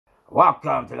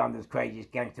Welcome to London's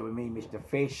Craziest Gangster with me, Mr.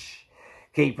 Fish,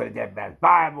 keeper of the dead man's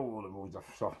Bible, all the rules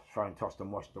are thrown, tossed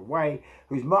and washed away,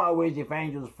 whose motto is, if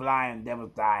angels fly and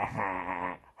devils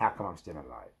die, how come I'm still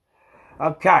alive?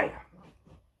 Okay.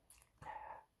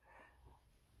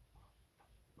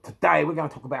 Today we're going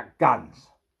to talk about guns,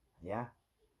 yeah?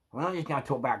 We're not just going to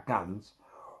talk about guns,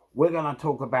 we're going to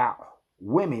talk about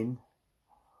women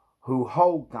who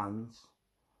hold guns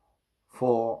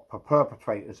for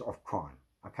perpetrators of crime,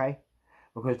 okay?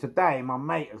 Because today my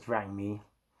mate has rang me,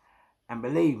 and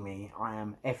believe me, I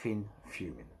am effing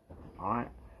fuming, alright?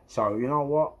 So, you know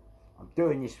what? I'm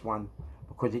doing this one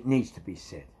because it needs to be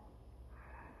said.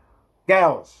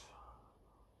 Girls,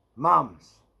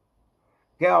 mums,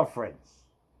 girlfriends,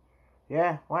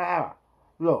 yeah, whatever.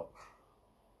 Look,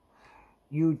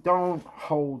 you don't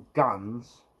hold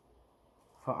guns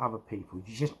for other people.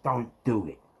 You just don't do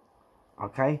it,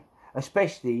 okay?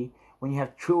 Especially when you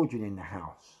have children in the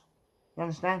house. You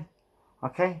understand?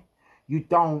 Okay? You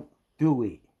don't do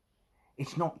it.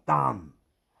 It's not done.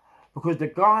 Because the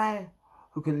guy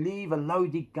who can leave a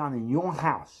loaded gun in your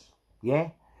house,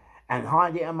 yeah, and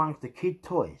hide it amongst the kid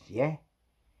toys, yeah,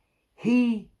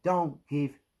 he don't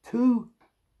give two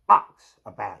fucks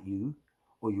about you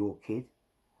or your kid,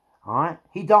 alright?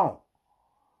 He don't.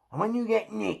 And when you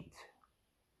get nicked,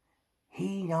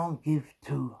 he don't give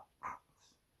two fucks.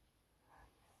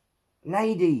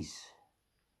 Ladies,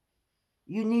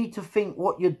 you need to think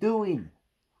what you're doing,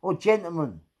 or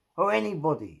gentlemen, or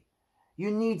anybody. You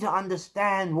need to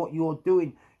understand what you're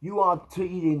doing. You are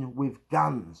dealing with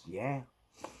guns, yeah?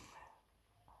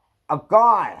 A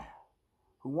guy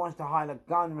who wants to hide a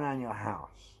gun around your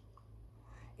house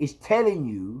is telling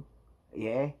you,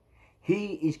 yeah,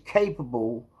 he is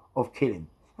capable of killing.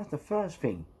 That's the first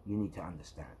thing you need to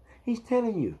understand. He's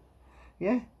telling you,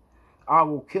 yeah, I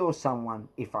will kill someone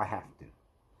if I have to.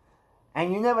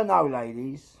 And you never know,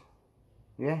 ladies,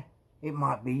 yeah, it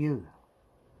might be you.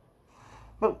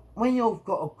 But when you've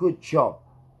got a good job,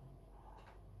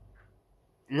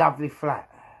 lovely flat,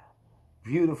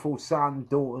 beautiful son,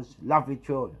 daughters, lovely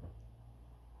children,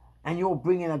 and you're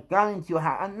bringing a gun into your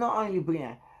house, and not only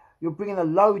you're bringing a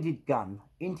loaded gun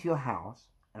into your house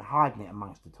and hiding it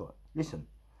amongst the toys. Listen,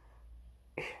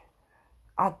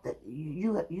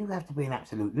 you have to be an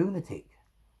absolute lunatic.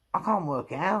 I can't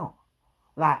work it out.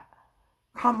 Like,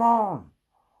 come on.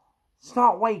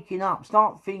 Start waking up.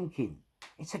 Start thinking.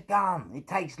 It's a gun. It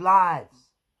takes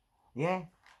lives. Yeah?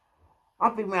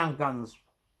 I've been around guns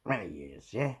many years,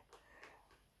 yeah?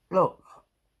 Look,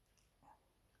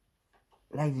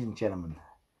 ladies and gentlemen,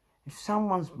 if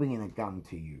someone's bringing a gun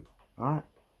to you, right,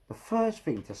 the first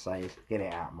thing to say is, get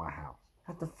it out of my house.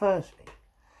 That's the first thing.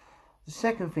 The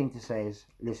second thing to say is,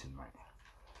 listen, mate,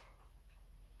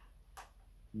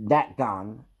 that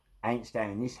gun ain't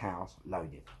staying in this house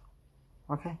loaded.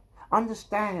 Okay?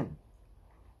 Understand.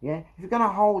 Yeah? If you're going to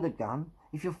hold a gun,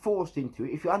 if you're forced into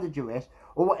it, if you're under duress,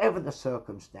 or whatever the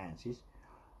circumstances,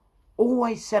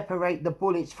 always separate the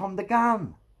bullets from the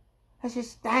gun. That's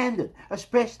just standard.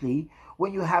 Especially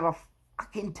when you have a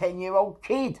fucking 10-year-old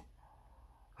kid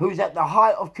who's at the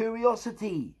height of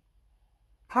curiosity.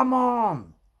 Come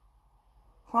on.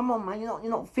 Come on, man. You're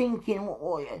not thinking,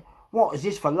 what is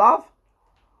this for love?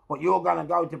 What, you're going to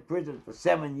go to prison for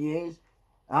 7 years?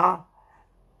 Huh?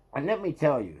 And let me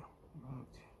tell you,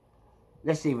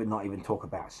 let's not even talk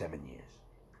about 7 years.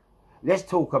 Let's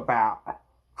talk about a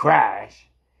crash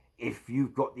if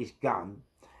you've got this gun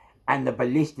and the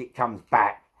ballistic comes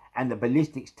back and the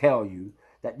ballistics tell you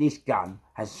that this gun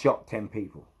has shot 10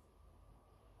 people.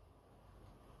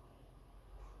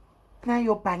 Now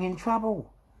you're bang in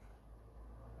trouble.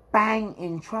 Bang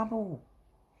in trouble.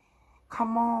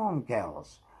 Come on,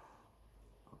 girls.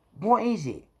 What is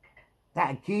it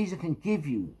that a geezer can give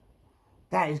you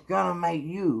that is going to make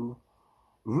you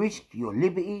risk your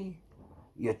liberty,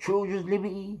 your children's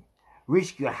liberty,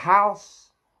 risk your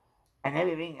house and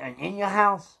everything and in your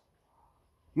house?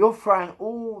 You're throwing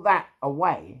all that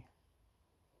away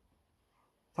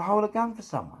to hold a gun for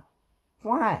someone.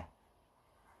 Why?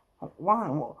 Why?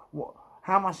 What?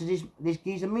 How much does this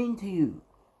geezer mean to you?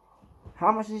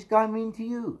 How much does this guy mean to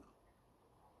you?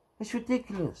 It's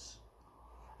ridiculous.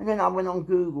 And then I went on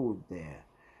Google there,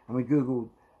 and we Googled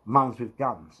mums with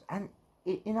guns. And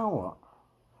you know what?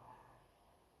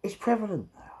 It's prevalent.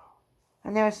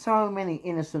 And there are so many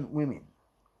innocent women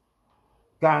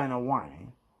going away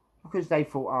because they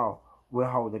thought, oh, we'll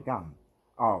hold a gun.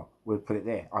 Oh, we'll put it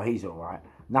there. Oh, he's all right.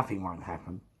 Nothing won't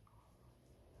happen.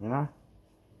 You know?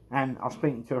 And I was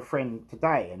speaking to a friend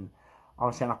today, and I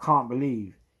was saying, I can't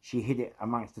believe she hid it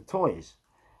amongst the toys.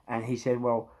 And he said,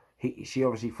 well, she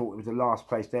obviously thought it was the last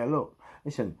place there. Look,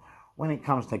 listen, when it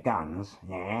comes to guns,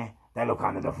 yeah, they look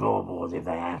under the floorboards if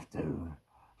they have to. Do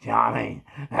you know what I mean?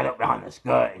 They look behind the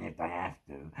skirting if they have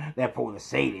to. They'll pull the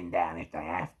ceiling down if they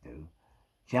have to. Do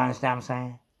you understand what I'm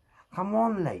saying? Come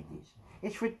on, ladies.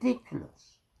 It's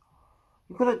ridiculous.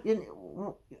 You've got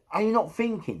to, are you not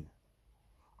thinking?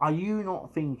 Are you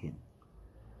not thinking?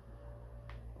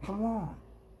 Come on.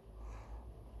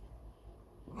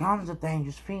 Guns are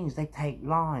dangerous things. They take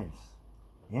lives.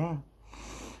 Yeah?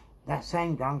 That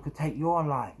same gun could take your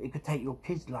life. It could take your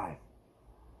kid's life.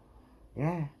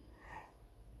 Yeah?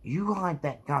 You hide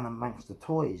that gun amongst the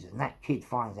toys and that kid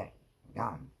finds that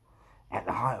gun at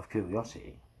the height of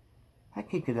curiosity. That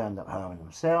kid could end up hurting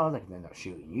themselves. They could end up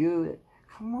shooting you.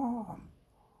 Come on.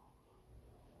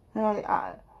 You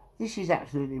know, this is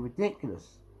absolutely ridiculous.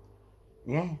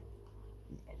 Yeah?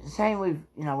 Same with,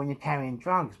 you know, when you're carrying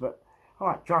drugs. But,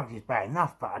 alright, drugs is bad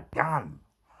enough, but a gun,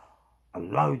 a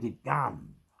loaded gun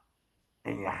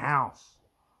in your house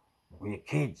with your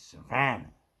kids and family.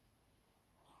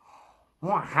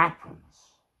 What happens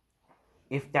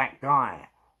if that guy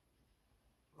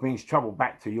brings trouble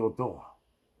back to your door?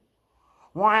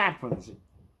 What happens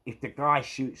if the guy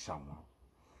shoots someone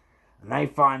and they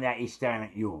find out he's staring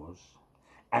at yours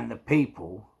and the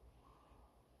people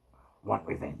want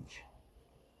revenge?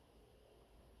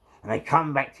 And they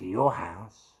come back to your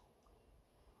house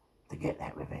to get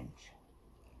that revenge.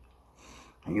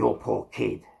 And your poor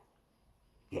kid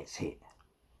gets hit,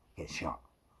 gets shot.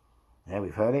 Yeah,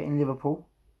 we've heard it in Liverpool.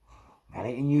 We've had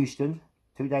it in Houston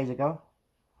 2 days ago.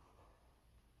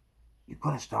 You've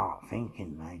got to start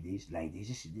thinking, ladies.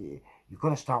 You've got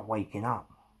to start waking up.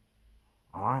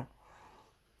 Alright?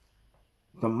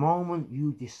 The moment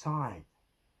you decide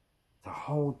to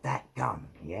hold that gun,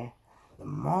 yeah? The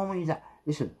moment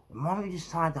you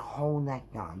decide to hold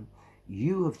that gun,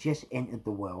 you have just entered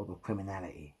the world of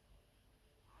criminality.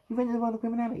 You've entered the world of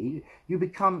criminality. You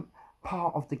become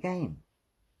part of the game.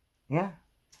 Yeah?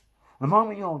 The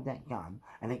moment you hold that gun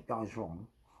and it goes wrong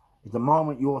is the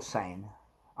moment you're saying,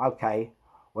 okay,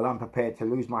 well, I'm prepared to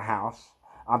lose my house.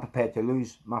 I'm prepared to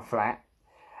lose my flat.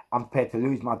 I'm prepared to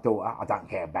lose my daughter. I don't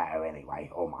care about her anyway,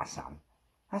 or my son.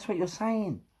 That's what you're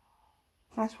saying.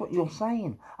 That's what you're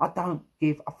saying. I don't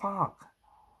give a fuck.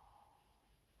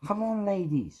 Come on,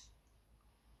 ladies.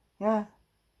 Yeah?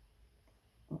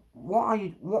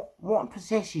 What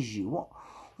possesses you?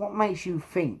 What makes you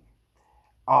think,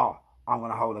 oh, I'm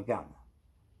going to hold a gun?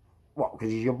 What,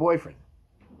 because he's your boyfriend?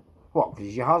 What, because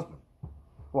he's your husband?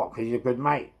 What, because he's a good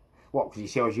mate? What, because he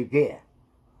sells you gear?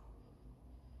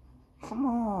 Come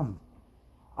on.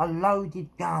 A loaded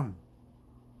gun.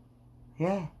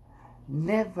 Yeah?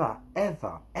 Never,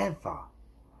 ever, ever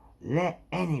let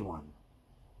anyone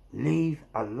leave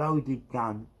a loaded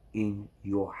gun in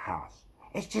your house.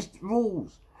 It's just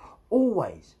rules.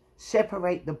 Always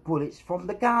separate the bullets from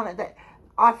the gun.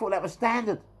 I thought that was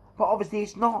standard, but obviously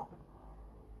it's not.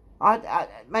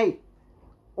 Mate,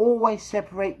 always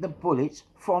separate the bullets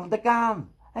from the gun.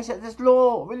 That's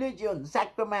law, religion,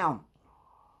 sacrament.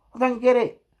 I don't get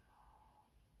it.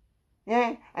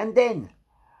 Yeah? And then,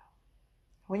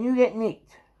 when you get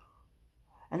nicked,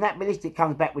 and that ballistic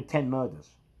comes back with 10 murders,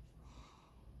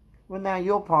 well, now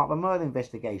you're part of a murder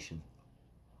investigation.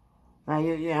 Now,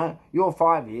 you know, you're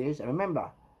 5 years, and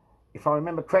remember, if I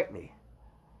remember correctly,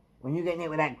 when you get nicked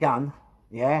with that gun,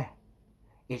 yeah,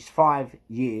 it's 5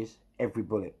 years every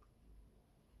bullet.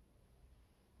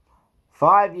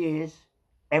 5 years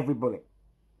every bullet.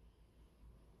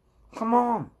 Come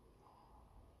on.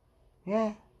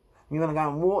 Yeah. You're going to go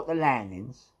and walk the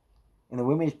landings in a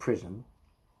women's prison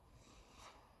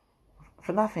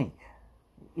for nothing.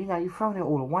 You know, you've thrown it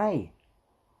all away.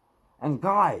 And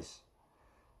guys,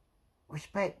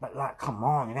 respect, but like, come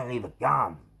on, you don't leave a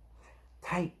gun.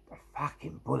 Take the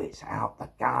fucking bullets out the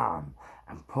gun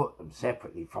and put them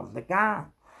separately from the gun.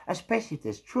 Especially if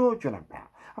there's children about.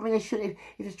 I mean, if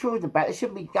there's children about, there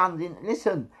shouldn't be guns in.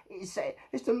 Listen, it's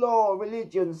the law,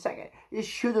 religion, you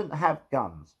shouldn't have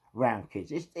guns around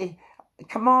kids.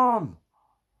 Come on.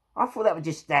 I thought that was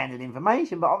just standard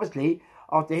information, but obviously,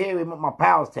 after hearing what my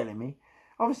pal's telling me,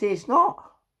 obviously it's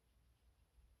not.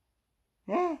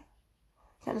 Yeah.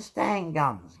 You understand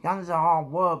guns. Guns are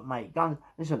hard work, mate. Guns,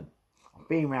 listen, I've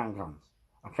been around guns,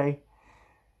 okay?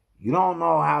 You don't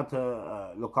know how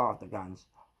to look after guns.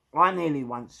 I nearly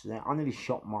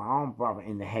shot my own brother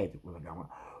in the head with a gun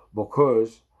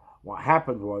because what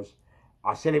happened was,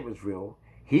 I said it was real.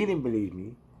 He didn't believe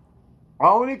me.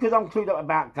 Only because I'm clued up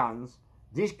about guns,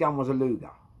 this gun was a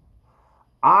Luger.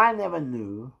 I never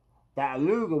knew that a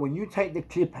Luger, when you take the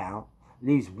clip out,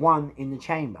 leaves one in the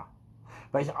chamber.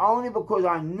 But it's only because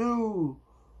I knew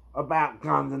about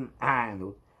guns and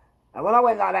handles And when I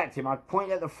went like that to him, I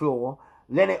pointed at the floor,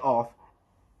 let it off,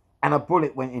 and a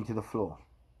bullet went into the floor.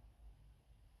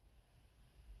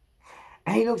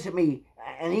 And he looks at me,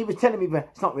 and he was telling me,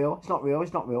 it's not real, it's not real,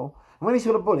 it's not real. And when he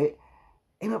saw the bullet,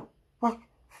 he went, what?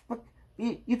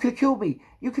 You could have killed me.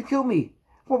 You could kill me.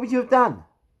 What would you have done?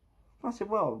 I said,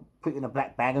 well, put it in a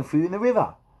black bag and threw you in the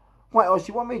river. What else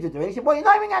do you want me to do? He said, well, you're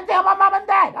not even going to tell my mum and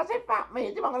dad. I said, fuck me.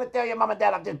 If I'm going to tell your mum and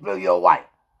dad I've just blew you away.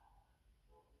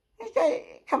 He said,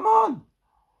 come on.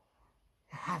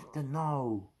 You have to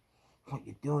know what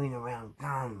you're doing around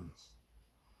guns.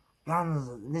 Guns,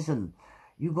 listen,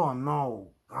 you got to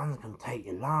know guns can take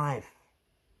your life.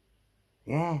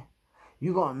 Yeah?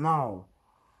 You got to know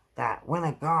that when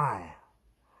a guy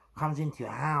comes into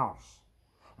your house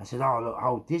and says, oh, look,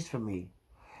 hold this for me,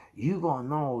 you got to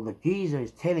know the geezer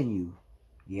is telling you,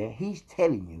 yeah, he's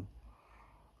telling you,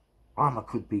 I'm a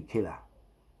could-be killer,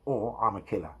 or I'm a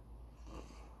killer.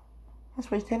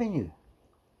 That's what he's telling you.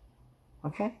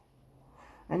 Okay?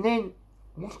 And then,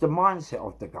 what's the mindset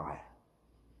of the guy?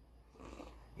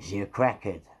 Is he a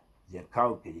crackhead? Is he a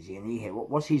cokehead? Is he an e-head?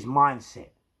 What's his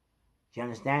mindset? Do you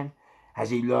understand? Has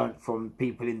he learned from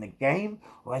people in the game,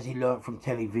 or has he learned from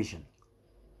television?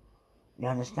 You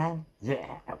understand?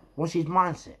 What's his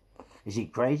mindset? Is he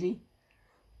crazy?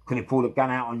 Can he pull a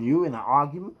gun out on you in an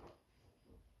argument?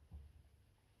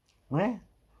 Yeah?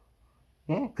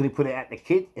 Yeah? Could he put it at the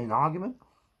kid in an argument?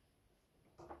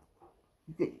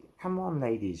 Come on,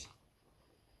 ladies.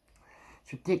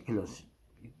 It's ridiculous.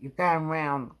 You're going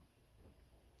around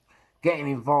getting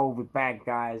involved with bad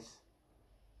guys,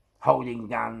 holding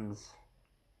guns.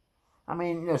 I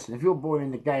mean, listen, if you're born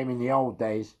in the game in the old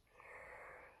days,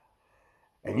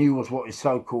 and you was what was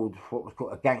called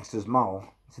a gangster's mole,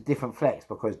 it's a different flex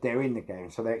because they're in the game,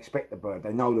 so they expect the bird,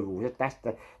 they know the rules.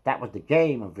 That was the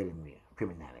game of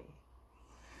criminality.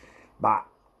 But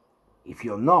if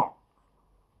you're not,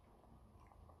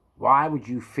 why would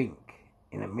you think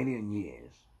in a million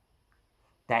years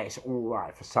that it's all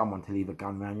right for someone to leave a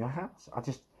gun around your house?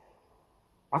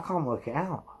 I can't work it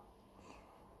out.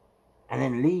 And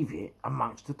then leave it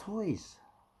amongst the toys.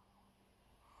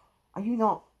 Are you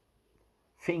not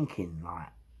thinking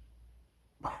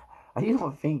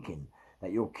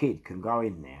that your kid can go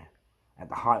in there at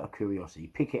the height of curiosity,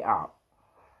 pick it up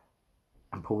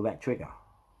and pull that trigger?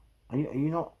 Are you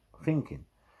not thinking?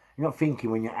 You're not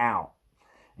thinking when you're out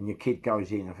and your kid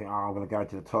goes in and think, oh, I'm going to go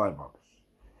to the toy box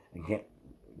and get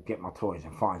my toys,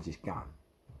 and finds this gun.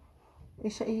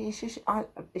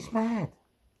 It's mad.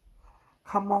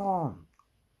 Come on.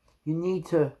 You need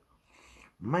to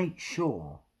make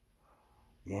sure,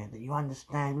 yeah, that you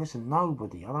understand. Listen,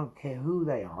 nobody, I don't care who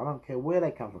they are, I don't care where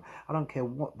they come from, I don't care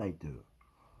what they do.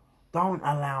 Don't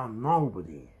allow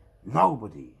nobody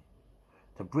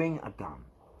to bring a gun,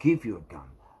 give you a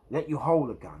gun, let you hold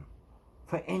a gun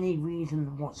for any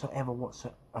reason whatsoever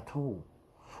at all.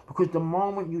 Because the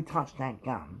moment you touch that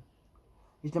gun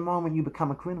is the moment you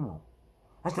become a criminal.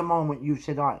 That's the moment you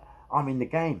said, I'm in the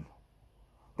game.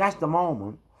 That's the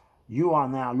moment you are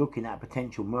now looking at a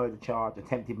potential murder charge,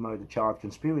 attempted murder charge,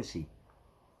 conspiracy.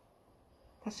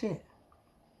 That's it.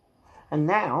 And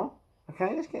now,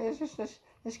 okay, let's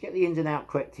get the ins and outs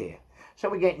correct here. So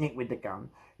we get Nick with the gun.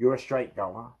 You're a straight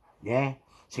goer, yeah?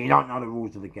 So you don't know the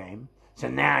rules of the game. So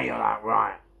now you're like,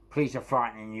 right, police are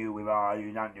frightening you with, oh,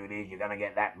 you don't do this, you're going to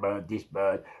get that bird, this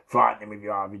bird, frighten them with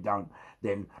you, oh, if you don't,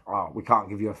 then, oh, we can't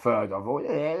give you a third of it.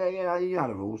 Yeah, you know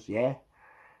the rules, yeah?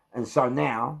 And so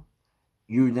now,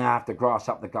 you now have to grass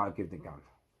up the guy who gives the gun.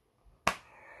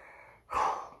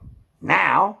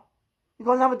 Now, you've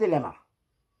got another dilemma.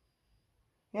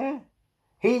 Yeah?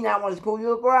 He now wants to call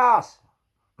you a grass.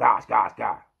 Grass.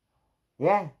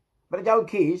 Yeah? But the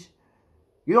joke is,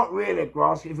 you're not really a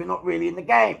grass if you're not really in the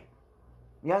game.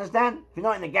 You understand? If you're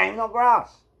not in the game, you're not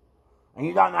grass. And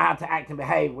you don't know how to act and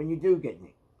behave when you do get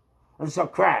nicked. And so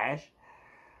crash.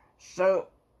 So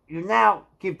you now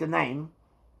give the name.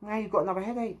 Now you've got another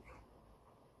headache.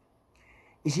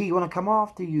 Is he going to come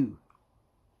after you?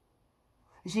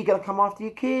 Is he going to come after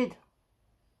your kid?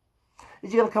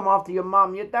 Is he going to come after your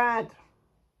mum, your dad?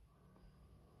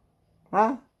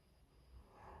 Huh?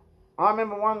 I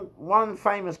remember one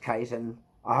famous case, and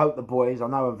I hope the boys, I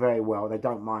know them very well, they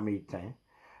don't mind me saying.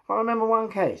 But I remember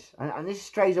one case, and this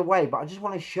strays away, but I just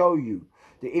want to show you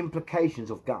the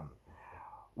implications of gun.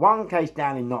 One case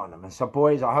down in Nottingham, and so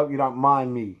boys, I hope you don't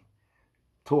mind me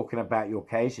talking about your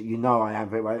case. You know I am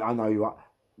very well, I know you are,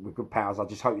 we're good pals, I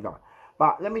just hope you don't.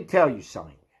 But let me tell you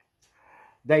something.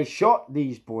 They shot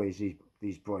these boys,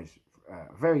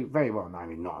 very, very well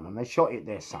known in Nottingham, they shot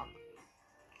their son.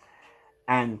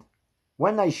 And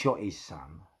when they shot his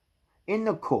son, in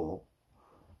the court,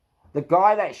 The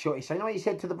guy that shot, you know what he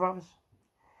said to the brothers?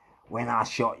 When I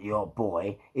shot your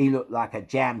boy, he looked like a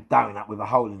jam donut with a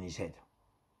hole in his head.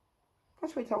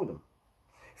 That's what he told them.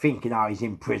 Thinking, oh, he's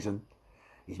in prison.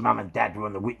 His mum and dad were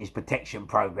on the witness protection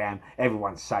program.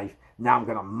 Everyone's safe. Now I'm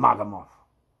going to mug them off.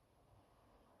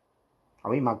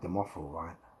 Oh, he mugged them off all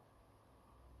right.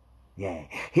 Yeah,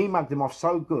 he mugged them off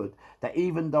so good that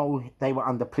even though they were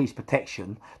under police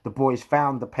protection, the boys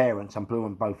found the parents and blew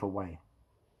them both away.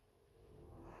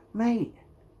 Mate,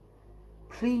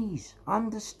 please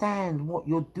understand what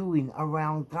you're doing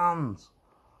around guns.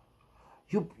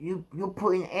 You're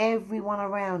putting everyone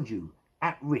around you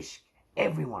at risk.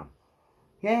 Everyone.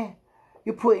 Yeah?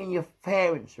 You're putting your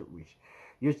parents at risk.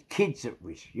 Your kids at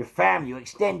risk. Your family, your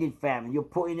extended family. You're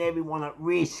putting everyone at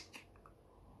risk.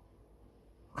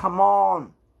 Come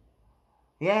on.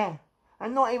 Yeah?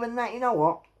 And not even that, you know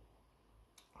what?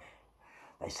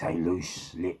 They say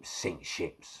loose lips sink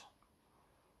ships.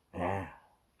 Yeah?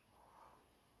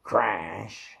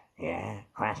 Crash. Yeah?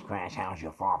 Crash, crash, how's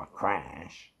your father?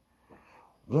 Crash.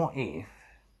 What if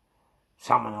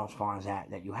someone else finds out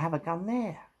that you have a gun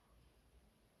there?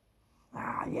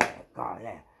 Ah, yeah, God,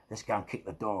 yeah. Let's go and kick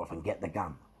the door off and get the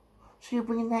gun. So you're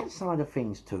bringing that side of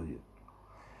things to you.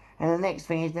 And the next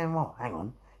thing is then what? Hang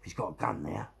on. If he's got a gun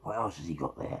there, what else has he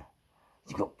got there? Has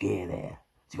he got gear there?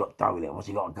 Has he got dough there? What's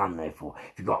he got a gun there for?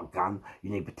 If you've got a gun, you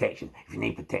need protection. If you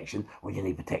need protection, what do you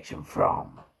need protection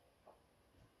from?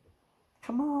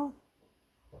 Come on.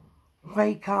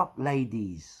 Wake up,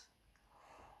 ladies.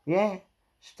 Yeah?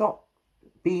 Stop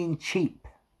being cheap.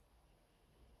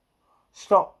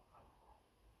 Stop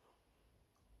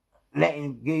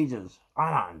letting geezers.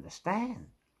 I don't understand.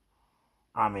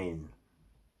 I mean,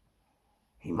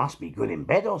 he must be good in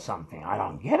bed or something. I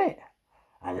don't get it.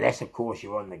 Unless, of course,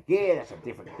 you're on the gear. That's a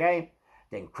different game.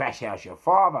 Then Crash House your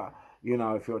father. You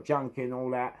know, if you're junking and all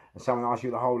that, and someone asks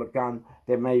you to hold a gun,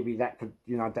 then maybe that could,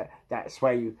 you know, that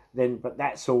sway you. Then, but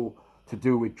that's all to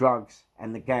do with drugs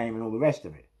and the game and all the rest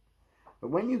of it.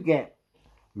 But when you get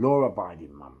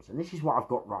law-abiding mums, and this is what I've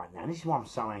got right now, and this is what I'm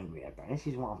so angry about, this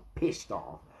is what I'm pissed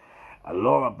off, a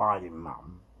law-abiding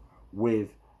mum with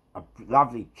a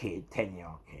lovely kid,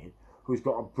 10-year-old kid, who's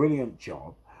got a brilliant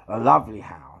job, a lovely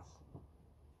house,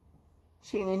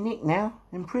 sitting in Nick now,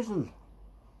 in prison.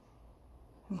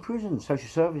 In prison. Social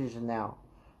services are now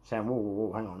saying, whoa, whoa,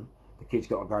 whoa, hang on, the kid's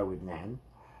got to go with Nan.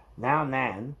 Now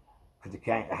Nan, because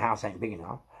the house ain't big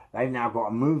enough, they've now got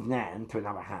to move Nan to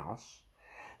another house.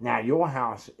 Now your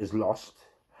house is lost.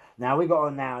 Now we got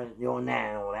to now, your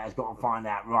Nan and all that has got to find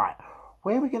out, right,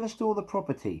 where are we going to store the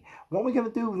property? What are we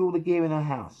going to do with all the gear in her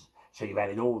house? So you've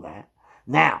added all that.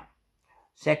 Now,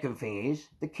 second thing is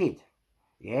the kid.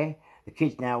 Yeah? The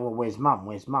kid's now, well, where's mum?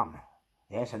 Where's mum?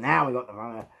 Yeah, so now we got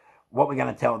the, what we're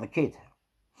going to tell the kid.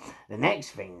 The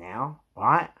next thing now,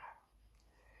 right?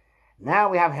 Now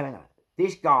we have Helena.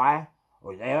 This guy,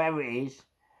 or whoever it is,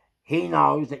 he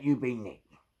knows that you've been nicked.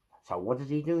 So what does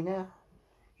he do now?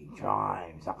 He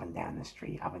drives up and down the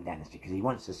street, because he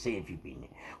wants to see if you've been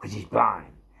nicked. Because he's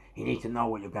blind. He needs to know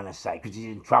what you're going to say, because he's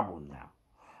in trouble now.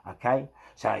 Okay?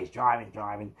 So he's driving,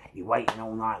 he's waiting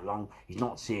all night long, he's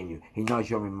not seeing you, he knows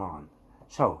you're in mind.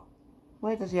 So,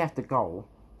 where does he have to go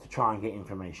to try and get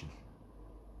information?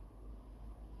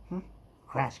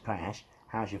 Crash,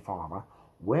 how's your father?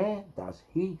 Where does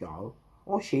he go,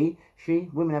 or she,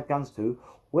 women have guns too,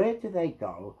 where do they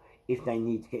go if they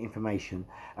need to get information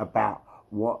about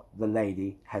what the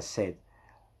lady has said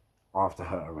after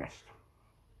her arrest?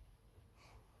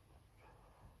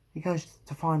 He goes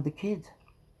to find the kid.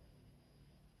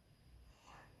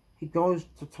 He goes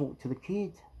to talk to the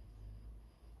kid.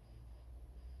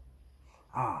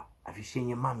 Ah, have you seen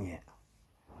your mum yet?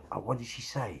 Oh, what did she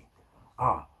say?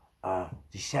 Ah,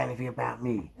 did she say anything about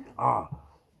me? Ah,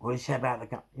 what did she say about the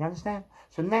gun? You understand?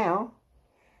 So now,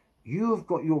 you've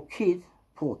got your kid,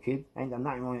 poor kid, ain't done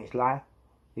nothing wrong in its life.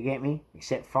 You get me?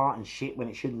 Except fart and shit when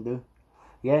it shouldn't do.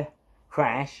 Yeah?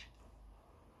 Crash.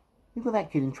 You've got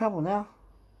that kid in trouble now.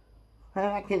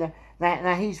 That kid,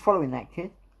 now he's following that kid.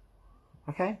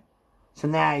 Okay? So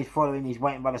now he's following, he's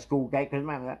waiting by the school gate, because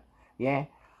remember that? Yeah?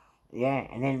 Yeah,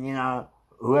 and then, you know,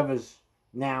 whoever's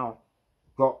now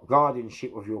got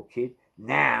guardianship of your kid,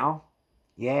 now,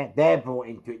 yeah, they're brought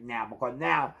into it now, because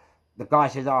now the guy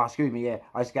says, oh, excuse me, yeah,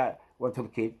 I just went to the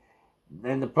kid.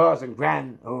 Then the person,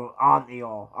 grand or auntie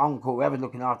or uncle, whoever's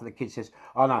looking after the kid says,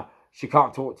 oh no, she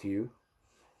can't talk to you.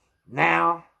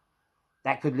 Now,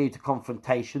 that could lead to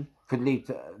confrontation, could lead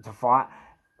to fight,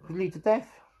 could lead to death.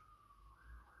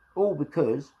 All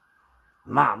because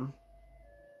mum,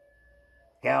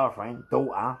 girlfriend,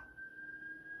 daughter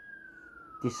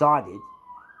decided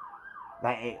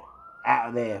that out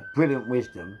of their brilliant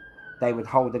wisdom they would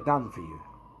hold a gun for you.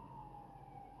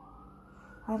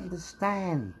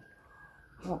 Understand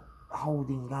what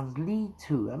holding guns lead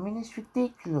to. I mean, it's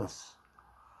ridiculous.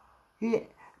 Yeah,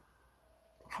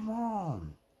 come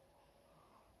on.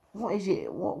 What is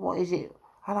it? What is it?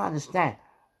 I don't understand.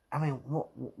 I mean,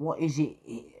 what is it?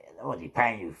 What is he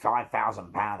paying you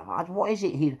 £5,000 a month? What is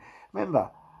it?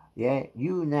 Remember, yeah,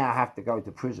 you now have to go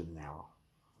to prison now.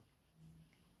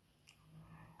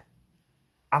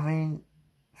 I mean,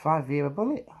 5 year a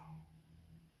bullet.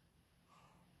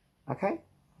 Okay,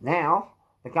 now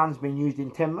the gun's been used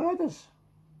in 10 murders.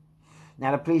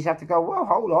 Now the police have to go, well,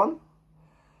 hold on.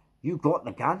 You got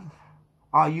the gun.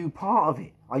 Are you part of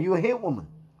it? Are you a hit woman?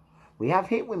 We have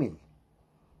hit women.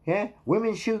 Yeah,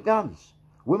 women shoot guns.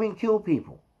 Women kill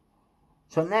people.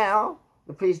 So now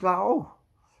the police are like, oh,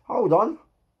 hold on.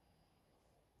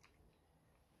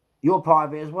 You're part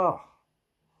of it as well.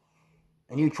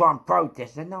 And you try and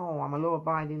protest. Say, no, I'm a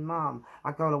law-abiding mum.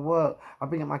 I go to work. I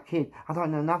bring up my kid. I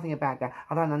don't know nothing about that.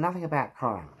 I don't know nothing about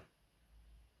crime.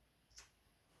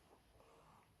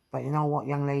 But you know what,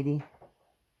 young lady?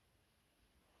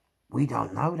 We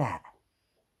don't know that.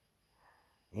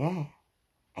 Yeah.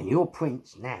 And your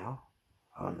prints now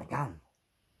are on the gun.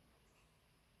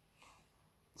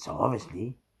 So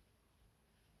obviously,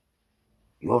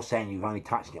 you're saying you've only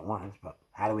touched it once, but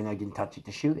how do we know you didn't touch it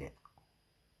to shoot it?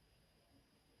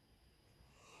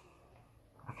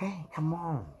 Okay, come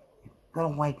on. You've got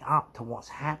to wake up to what's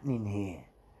happening here.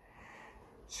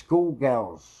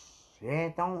 Schoolgirls, yeah,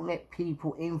 don't let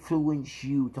people influence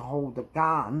you to hold a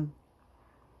gun.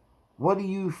 What do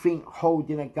you think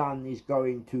holding a gun is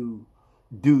going to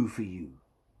do for you?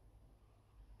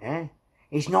 Eh?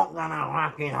 It's not going to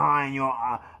fucking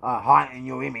heighten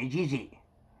your image, is it?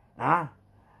 Huh?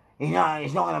 You know,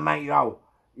 it's not going to make you, oh,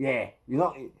 yeah, you're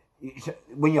not...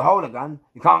 When you hold a gun,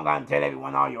 you can't go and tell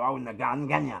everyone, oh, you're holding a gun,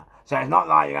 can you? So it's not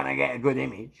like you're going to get a good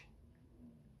image.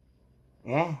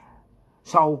 Yeah?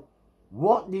 So,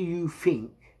 what do you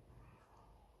think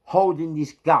holding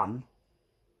this gun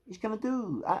is going to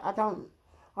do?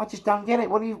 I just don't get it.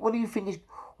 What do you think is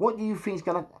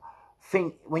going to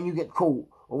think when you get caught?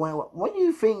 Or what do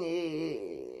you think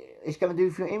it's going to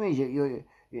do for your image,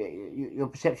 your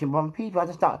perception from people? I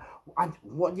just don't.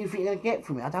 What do you think you're going to get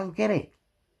from it? I don't get it.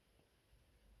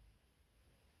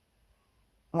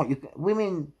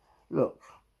 Women, look,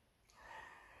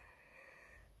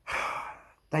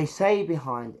 they say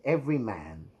behind every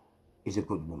man is a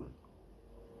good woman.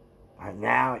 And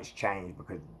now it's changed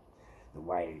because the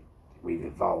way we've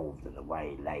evolved and the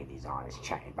way ladies are has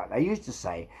changed. But they used to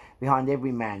say behind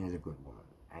every man is a good woman.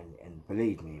 And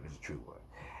believe me, it was a true word.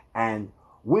 And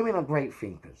women are great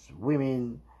thinkers.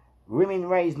 Women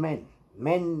raise men.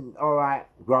 Men, all right,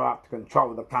 grow up to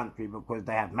control the country because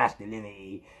they have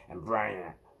masculinity and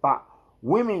brain. But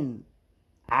women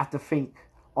have to think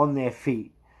on their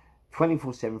feet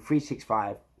 24/7,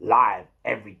 365, live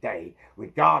every day,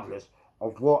 regardless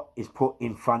of what is put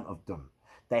in front of them.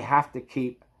 They have to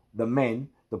keep the men,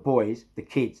 the boys, the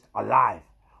kids alive.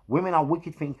 Women are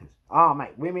wicked thinkers.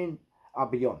 Mate, women are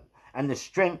beyond. And the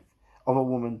strength of a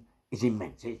woman is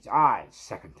immense. It's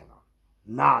second to none.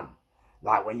 None.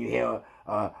 Like when you hear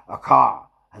a car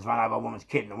has run over a woman's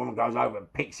kid and the woman goes over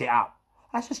and picks it up.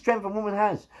 That's the strength a woman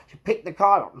has. She picked the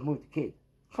car up and moved the kid.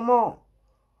 Come on.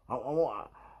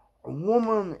 A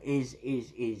woman is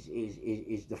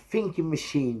the thinking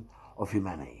machine of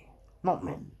humanity, not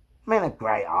men. Men are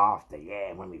great after,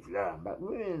 yeah, when we've learned, but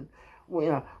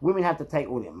women have to take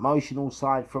all the emotional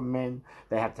side from men.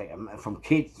 They have to take from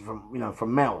kids,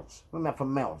 from males. Women have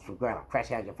from males, from growing up. Crash,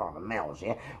 how's your father? Males,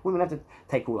 yeah. Women have to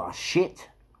take all our shit,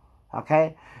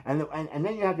 okay. And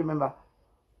then you have to remember,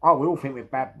 oh, we all think we're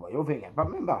bad boys. But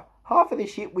remember, half of the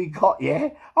shit we got, yeah,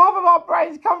 half of our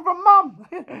brains come from mum.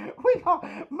 We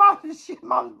got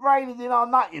mum's brain is in our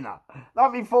nut, you know.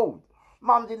 Don't be fooled.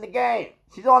 Mum's in the game.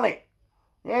 She's on it.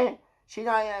 Yeah, she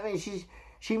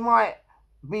might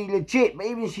be legit, but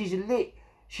even if she's lit,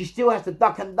 she still has to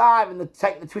duck and dive and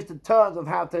take the twisted turns of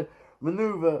how to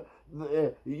maneuver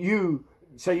you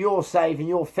so you're safe and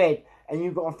you're fed and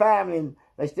you've got a family and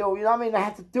they still, you know what I mean?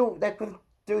 They're going to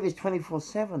do this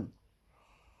 24/7.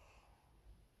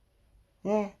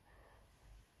 Yeah.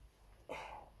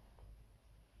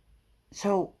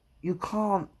 So you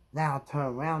can't now turn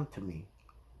around to me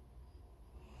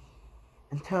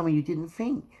and tell me you didn't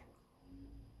think.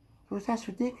 Because that's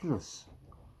ridiculous.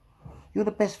 You're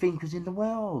the best thinkers in the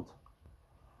world.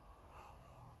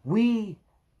 We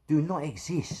do not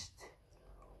exist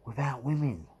without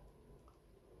women.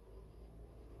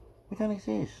 We don't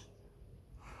exist.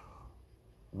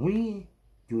 We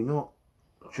do not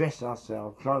dress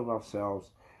ourselves, clothe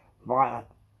ourselves, buy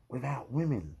without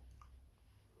women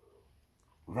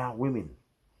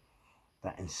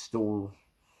that install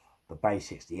the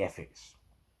basics, the ethics.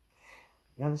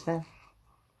 You understand?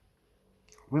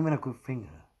 Women are good things.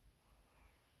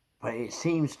 But it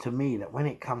seems to me that when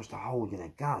it comes to holding a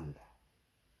gun,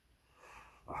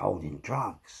 or holding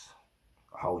drugs,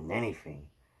 or holding anything,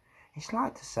 it's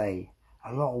like to say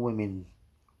a lot of women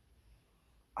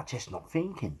are just not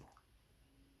thinking.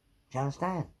 Do you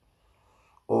understand?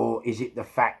 Or is it the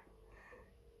fact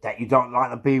that you don't like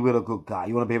to be with a good guy?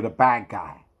 You want to be with a bad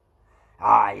guy?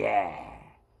 Ah, yeah.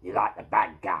 You like the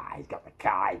bad guy. He's got the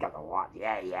car, he's got the watch.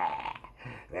 Yeah.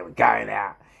 Then we're going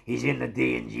out. He's in the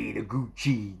D&G, the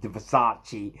Gucci, the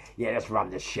Versace. Yeah, let's run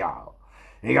the show.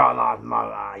 He got a nice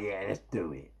motor. Yeah, let's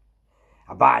do it.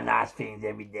 I buy nice things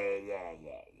every day.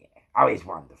 Yeah. Oh, it's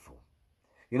wonderful.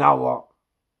 You know what?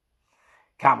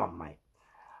 Come on, mate.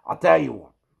 I'll tell you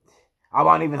what. I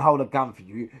won't even hold a gun for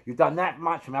you. You've done that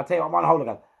much for me. I'll tell you what, I won't hold a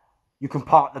gun. You can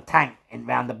park the tank in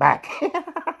round the back. Put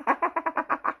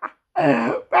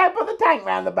the tank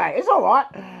round the back. It's all right.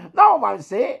 No one won't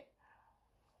see it.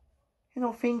 You're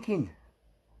not thinking.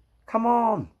 Come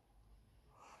on.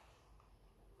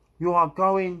 You are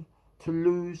going to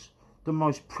lose the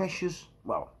most precious,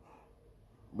 well,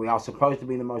 we are supposed to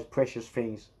be the most precious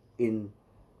things in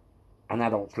an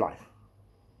adult's life.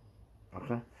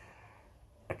 Okay?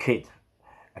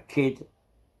 A kid,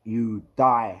 you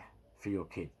die for your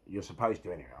kid. You're supposed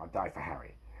to anyway. I die for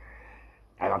Harry.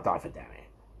 And I die for Danny.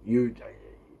 You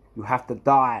have to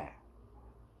die.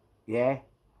 Yeah?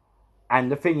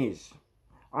 And the thing is,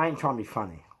 I ain't trying to be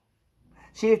funny.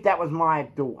 See if that was my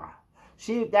daughter.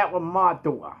 See if that was my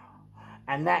daughter.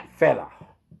 And that fella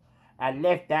had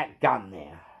left that gun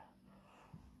there.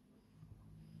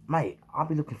 Mate, I'll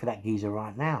be looking for that geezer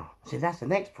right now. See, that's the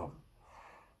next problem.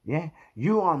 Yeah?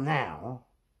 You are now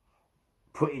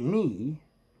putting me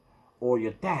or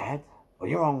your dad or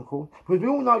your uncle, because we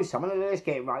all know someone, let's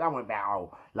get it right. I don't want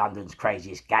about London's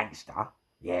craziest gangster.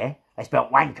 Yeah? They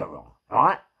spelt wanker wrong,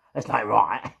 right? That's not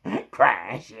right.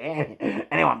 Crash, yeah?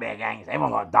 Anyone be a gangster,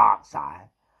 everyone got a dark side.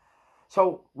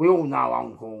 So we all know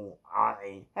uncle,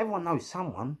 auntie, everyone knows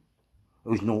someone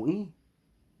who's naughty.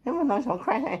 Everyone knows someone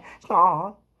crazy. It's not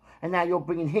hard. And now you're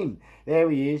bringing him. There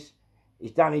he is.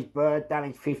 He's done his bird, done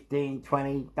his 15,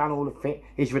 20, done all the fit.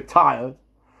 He's retired.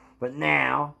 But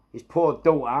now, his poor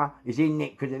daughter is in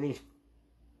it because of this,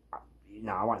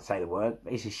 no, I won't say the word,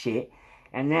 but it's a shit.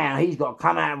 And now he's got to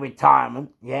come out of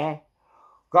retirement, yeah?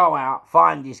 Go out,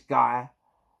 find this guy,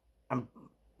 and,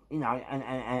 you know,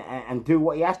 and do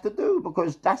what he has to do,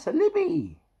 because that's a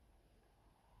liberty.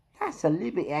 That's a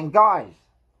liberty. And guys,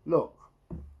 look,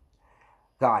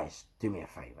 guys, do me a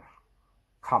favour.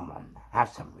 Come on, have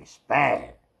some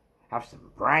respect. Have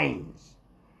some brains.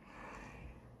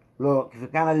 Look, if you're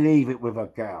going to leave it with a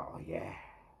girl, yeah,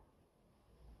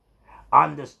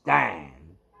 understand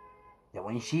that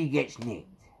when she gets nicked,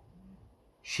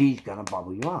 she's going to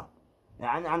bubble you up.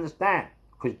 And understand,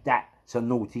 because that's a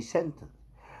naughty sentence.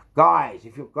 Guys,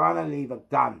 if you're going to leave a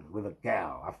gun with a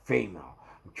girl, a female,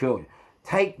 children,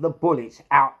 take the bullets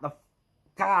out the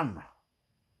gun.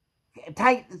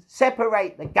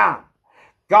 Separate the gun.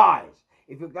 Guys,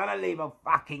 if you're going to leave a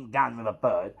fucking gun with a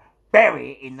bird,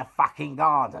 bury it in the fucking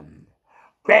garden.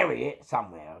 Bury it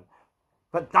somewhere.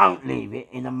 But don't leave it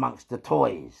in amongst the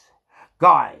toys.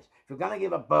 Guys, if you're going to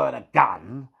give a bird a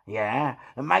gun, yeah,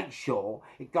 and make sure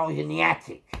it goes in the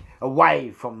attic,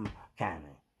 away from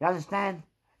Cammy. You understand?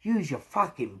 Use your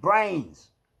fucking brains.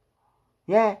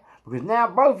 Yeah? Because now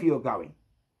both of you are going.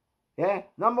 Yeah?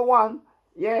 Number one,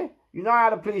 yeah, you know how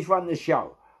the police run the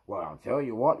show. Well, I'll tell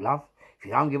you what, love. If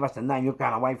you don't give us the name, you're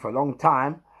going away for a long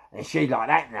time. And she's like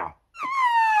that now.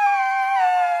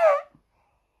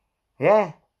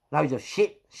 Yeah? Loads of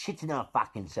shit in her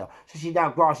fucking self. So she now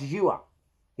grasses you up.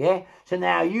 Yeah? So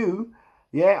now you,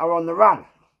 yeah, are on the run.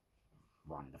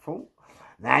 Wonderful.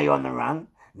 Now you're on the run.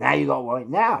 Now you got to worry.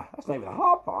 Now, that's not even the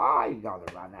hard part. You got on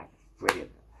the run. That's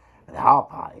brilliant. But the hard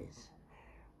part is,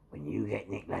 when you get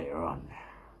nicked later on,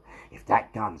 if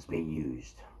that gun's being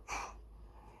used,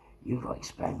 you've got to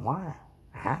explain why.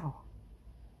 How?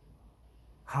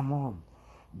 Come on.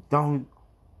 Don't,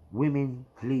 women,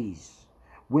 please.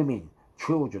 Women,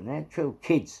 children,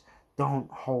 kids, don't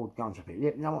hold guns for people.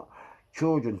 You know what?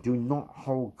 Children, do not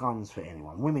hold guns for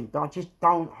anyone. Women,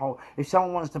 don't hold. If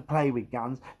someone wants to play with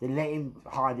guns, then let him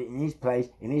hide it in his place,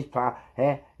 in his power.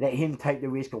 Let him take the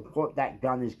risk of what that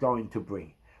gun is going to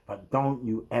bring. But don't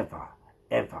you ever,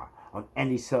 on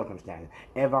any circumstance,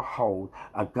 ever hold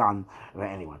a gun for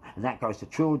anyone. And that goes to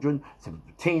children, to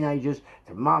teenagers,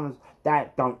 to mums,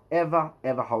 dad. Don't ever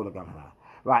hold a gun for that.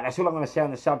 Right, that's all I'm going to say on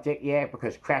the subject, yeah,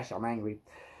 because Crash, I'm angry.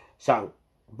 So,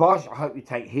 Bosh, I hope you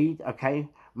take heed, okay?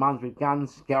 Mums with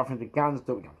guns, girlfriends with guns,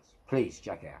 daughter with guns. Please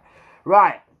check it out.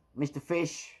 Right, Mr.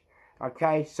 Fish,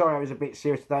 okay? Sorry I was a bit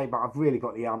serious today, but I've really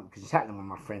got the because it's happening with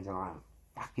my friends and I am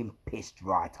fucking pissed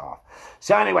right off.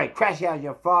 So anyway, crash out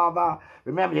your father.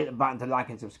 Remember to hit the button to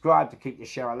like and subscribe to keep the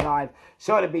show alive.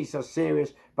 Sorry to be so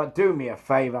serious, but do me a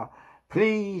favour.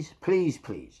 Please, please,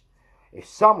 please. If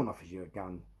someone offers you a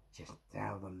gun, just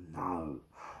tell them no.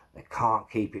 They can't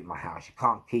keep it in my house. You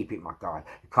can't keep it in my garden.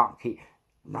 You can't keep...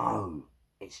 No.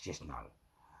 It's just no.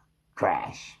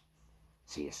 Crash.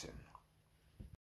 See you soon.